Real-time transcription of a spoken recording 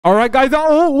All right, guys.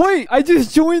 Oh, wait. I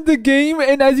just joined the game.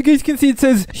 And as you guys can see, it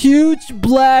says huge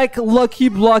black lucky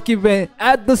block event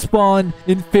at the spawn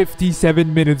in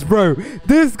 57 minutes. Bro,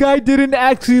 this guy didn't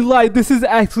actually lie. This is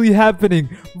actually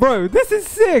happening. Bro, this is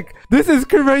sick. This is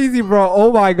crazy, bro.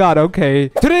 Oh my god. Okay.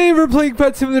 Today, we're playing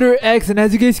Pet Simulator X. And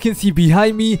as you guys can see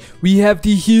behind me, we have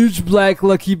the huge black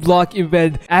lucky block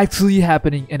event actually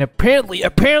happening. And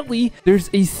apparently, there's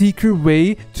a secret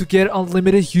way to get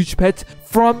unlimited huge pets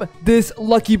from this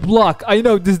lucky block. I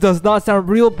know this does not sound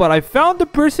real, but I found the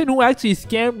person who actually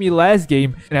scammed me last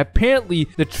game, and apparently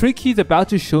the trick he's about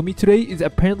to show me today is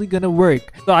apparently gonna work.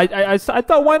 So I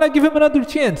thought, why not give him another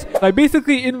chance? So I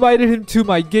basically invited him to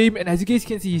my game, and as you guys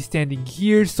can see, he's standing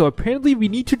here. So apparently we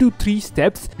need to do 3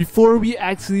 steps before we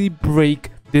actually break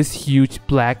this huge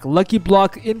black lucky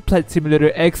block in Pet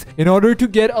Simulator X in order to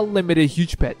get unlimited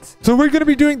huge pets. So we're gonna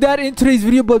be doing that in today's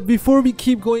video, but before we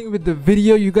keep going with the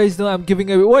video, you guys know I'm giving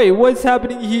away— wait, what's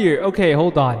happening here? Okay,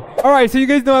 hold on. Alright, so you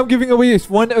guys know I'm giving away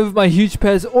one of my huge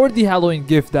pets or the Halloween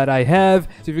gift that I have.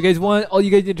 So if you guys want, all you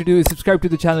guys need to do is subscribe to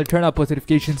the channel, turn on post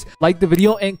notifications, like the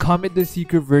video, and comment the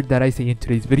secret word that I say in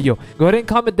today's video. Go ahead and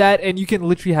comment that, and you can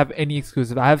literally have any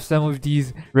exclusive. I have some of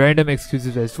these random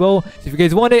exclusives as well. So if you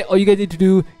guys want it, all you guys need to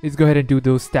do is go ahead and do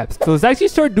those steps. So let's actually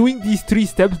start doing these 3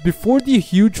 steps before the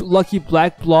huge lucky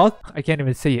black block— I can't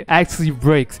even say it— actually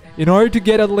breaks in order to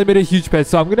get unlimited huge pets.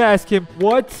 So I'm gonna ask him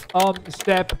what's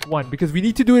step 1, because we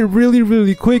need to do it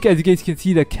really quick. As you guys can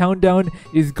see, the countdown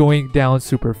is going down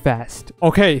super fast.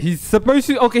 Okay, he's supposed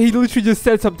to— okay, he literally just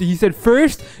said something. He said,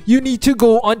 first you need to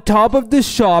go on top of the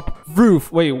shop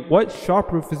roof. Wait, what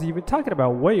shop roof is he even talking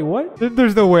about? Wait, what?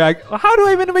 There's no way. How do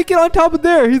I even make it on top of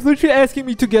there? He's literally asking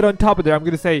me to get on top of there. I'm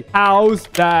gonna say, how's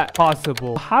that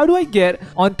possible? How do I get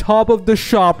on top of the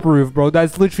shop roof, bro?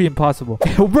 That's literally impossible.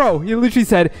 Bro, he literally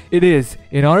said it is.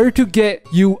 In order to get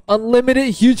you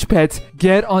unlimited huge pets,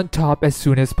 get on top as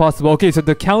soon as possible. Okay, so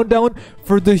the countdown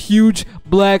for the huge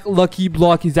black lucky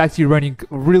block is actually running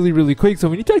really quick. So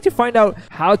we need to actually find out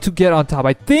how to get on top.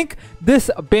 I think this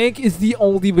bank is the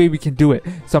only way we can do it.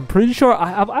 So I'm pretty sure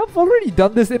I've already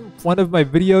done this in one of my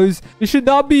videos. It should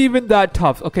not be even that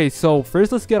tough. Okay, so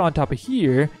first let's get on top of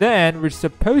here. Then we're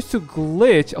supposed to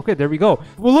glitch. Okay, there we go.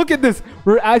 Well, look at this.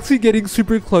 We're actually getting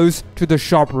super close to the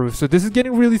shop roof. So this is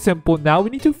getting really simple. Now we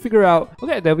need to figure out—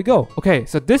 okay, there we go. Okay,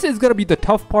 so this is gonna be the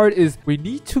tough part, is we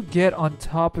need to get on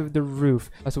top of the roof.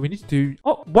 So we need to do—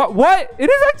 oh, what? It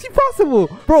is actually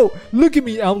possible. Bro, look at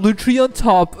me. I'm literally on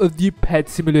top of the Pet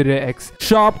Simulator X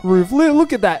shop roof.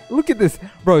 Look at that. Look at this.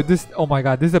 Bro, this— oh my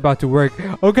god, this is about to work.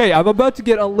 Okay, I'm about to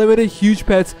get unlimited huge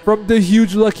pets from the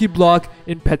huge lucky block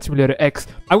in Pet Simulator X.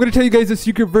 I'm going to tell you guys the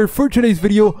secret word for today's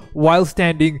video while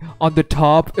standing on the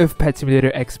top of Pet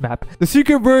Simulator X map. The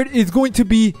secret word is going to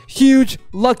be huge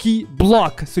lucky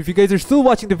block. So if you guys are still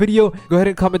watching the video, go ahead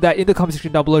and comment that in the comment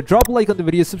section down below. Drop a like on the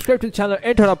video, subscribe to the channel,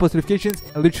 and turn on post notifications.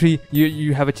 And literally,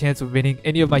 you have a chance of winning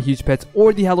any of my huge pets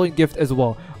or the Halloween gift as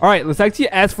well. Alright, let's actually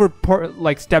ask for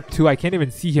step 2. I can't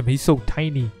even see him. He's so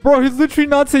tiny. Bro, he's literally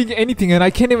not saying anything, and I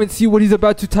can't even see what he's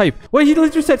about to type. Wait, he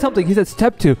literally said something. He said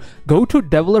step 2. Go to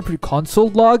developer console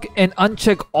log and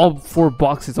uncheck all 4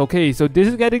 boxes. Okay, so this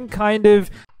is getting kind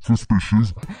of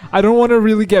suspicious. I don't want to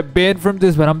really get banned from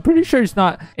this, but I'm pretty sure it's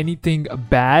not anything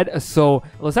bad. So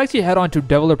let's actually head on to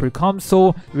developer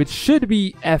console, which should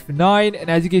be F9. And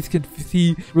as you guys can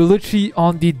see, we're literally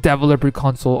on the developer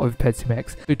console of Pet Sim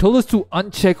X. They told us to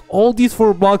uncheck all these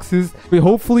 4 boxes. We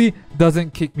hopefully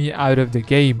doesn't kick me out of the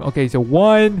game. Okay, so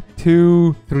 1,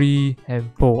 2, 3,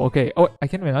 and 4. Okay. Oh, I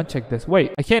can't even uncheck this.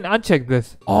 Wait, I can't uncheck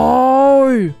this.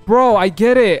 Oh, bro, I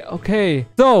get it. Okay,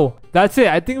 so that's it.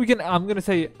 I think we can— I'm gonna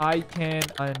say I can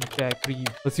uncheck these.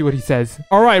 Let's see what he says.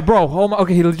 All right, bro.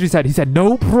 Okay, he literally said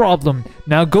no problem.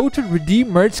 Now go to redeem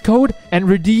merch code and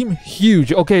redeem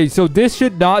huge. Okay, so this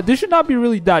should not be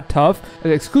really that tough.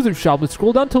 Exclusive shop. Let's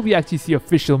scroll down till we actually see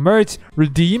official merch.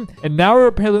 Redeem, and now we're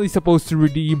apparently supposed to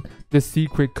redeem the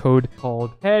secret code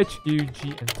called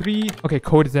HUGN3. Okay,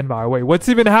 code is invalid. Wait, what's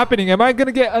even happening? Am I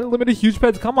gonna get unlimited huge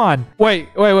pets? Come on. Wait.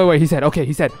 He said, okay,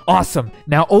 he said, awesome.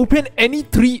 Now open any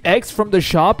 3X from the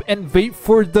shop and wait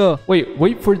for the—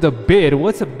 wait for the bid.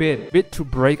 What's a bid? Bid to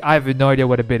break? I have no idea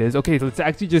what a bid is. Okay, so let's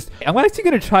actually I'm actually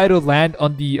gonna try to land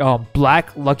on the black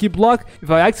lucky block. If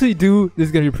I actually do, this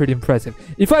is gonna be pretty impressive.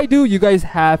 If I do, you guys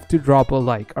have to drop a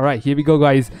like. All right, here we go,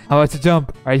 guys. How about to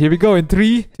jump? All right, here we go in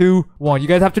 3, 2, 1. You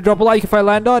guys have to drop a like if I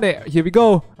land on it. Here we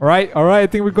go. All right, I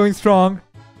think we're going strong.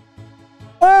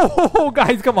 Oh, Oh,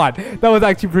 guys, come on. That was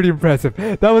actually pretty impressive.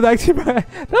 That was actually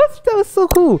that was so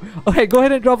cool. Okay, go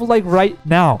ahead and drop a like right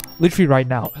now. Literally right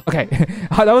now. Okay,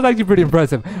 that was actually pretty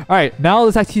impressive. All right, now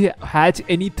let's actually hatch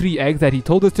any 3 eggs that he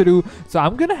told us to do. So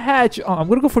I'm gonna hatch. I'm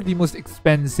gonna go for the most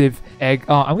expensive egg.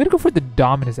 I'm gonna go for the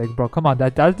dominus egg, bro. Come on,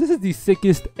 this is the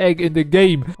sickest egg in the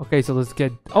game. Okay, so let's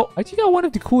get. Oh, I actually got one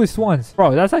of the coolest ones,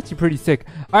 bro. That's actually pretty sick.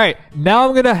 All right, now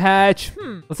I'm gonna hatch.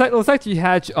 Let's actually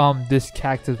hatch this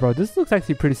cactus, bro. This looks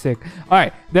actually pretty sick. All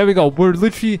right, there we go. We're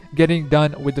literally getting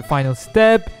done with the final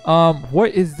step.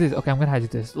 What is this? Okay, I'm gonna hatch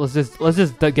this. Let's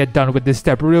just get done with this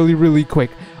step really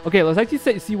quick. Okay, let's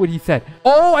actually see what he said.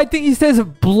 Oh, I think he says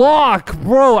block,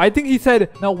 bro. I think he said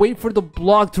now wait for the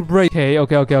block to break.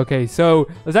 Okay. So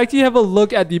let's actually have a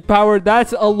look at the power.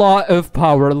 That's a lot of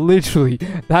power, literally.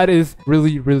 That is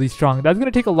really strong. That's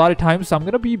gonna take a lot of time, so I'm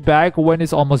gonna be back when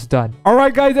it's almost done. All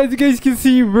right, guys, as you guys can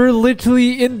see, we're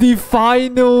literally in the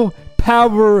final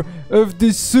power of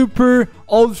the super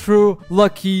ultra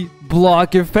lucky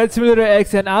block in Pet Simulator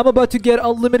X, and I'm about to get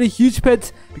unlimited huge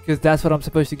pets because that's what I'm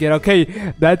supposed to get.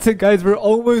 Okay, that's it, guys. We're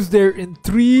almost there in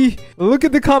 3. Look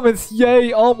at the comments.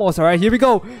 Yay, almost. All right, here we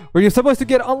go. We're supposed to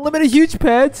get unlimited huge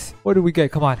pets. What do we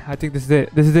get? Come on, I think this is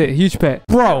it. This is it. Huge pet,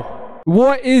 bro.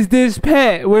 What is this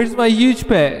pet? Where's my huge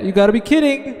pet? You gotta be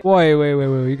kidding. Wait.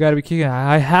 You gotta be kidding.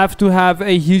 I have to have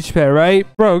a huge pet, right?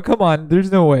 Bro, come on.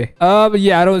 There's no way. But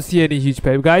yeah, I don't see any huge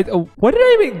pet. Guys, what did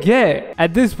I even get?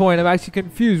 At this point, I'm actually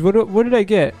confused. What did I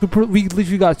get? We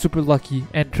literally got super lucky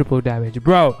and triple damage.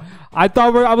 Bro, I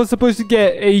thought I was supposed to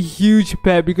get a huge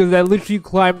pet because I literally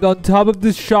climbed on top of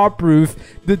the shop roof,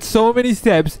 did so many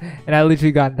steps, and I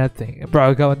literally got nothing.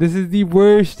 Bro, come on. This is the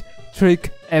worst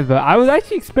trick ever. I was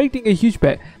actually expecting a huge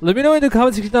pet. Let me know in the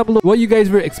comment section down below what you guys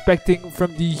were expecting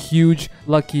from the huge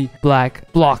lucky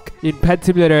black block in Pet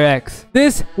Simulator X.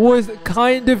 This was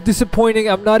kind of disappointing,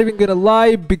 I'm not even gonna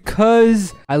lie,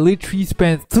 because I literally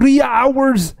spent 3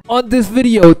 hours on this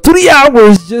video. 3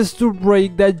 hours just to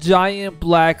break that giant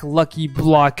black lucky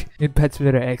block in Pet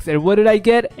Simulator X. And what did I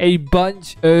get? A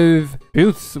bunch of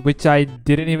boots, which I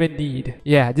didn't even need.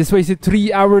 Yeah, just wasted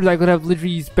 3 hours. I could have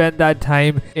literally spent that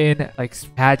time in like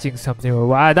hatching something. Or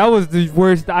wow, that was the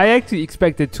worst. I actually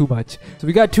expected too much. So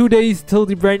we got 2 days till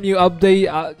the brand new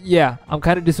update. Yeah, I'm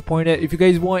kind of disappointed. If you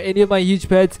guys want any of my huge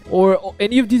pets or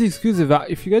any of these exclusive,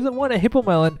 if you guys want a hippo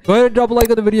melon, go ahead and drop a like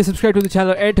on the video, subscribe to the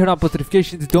channel, and turn on post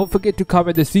notifications. Don't forget to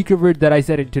comment the secret word that I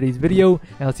said in today's video,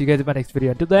 and I'll see you guys in my next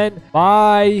video. Until then,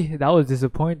 bye. That was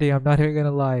disappointing, I'm not even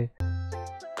gonna lie.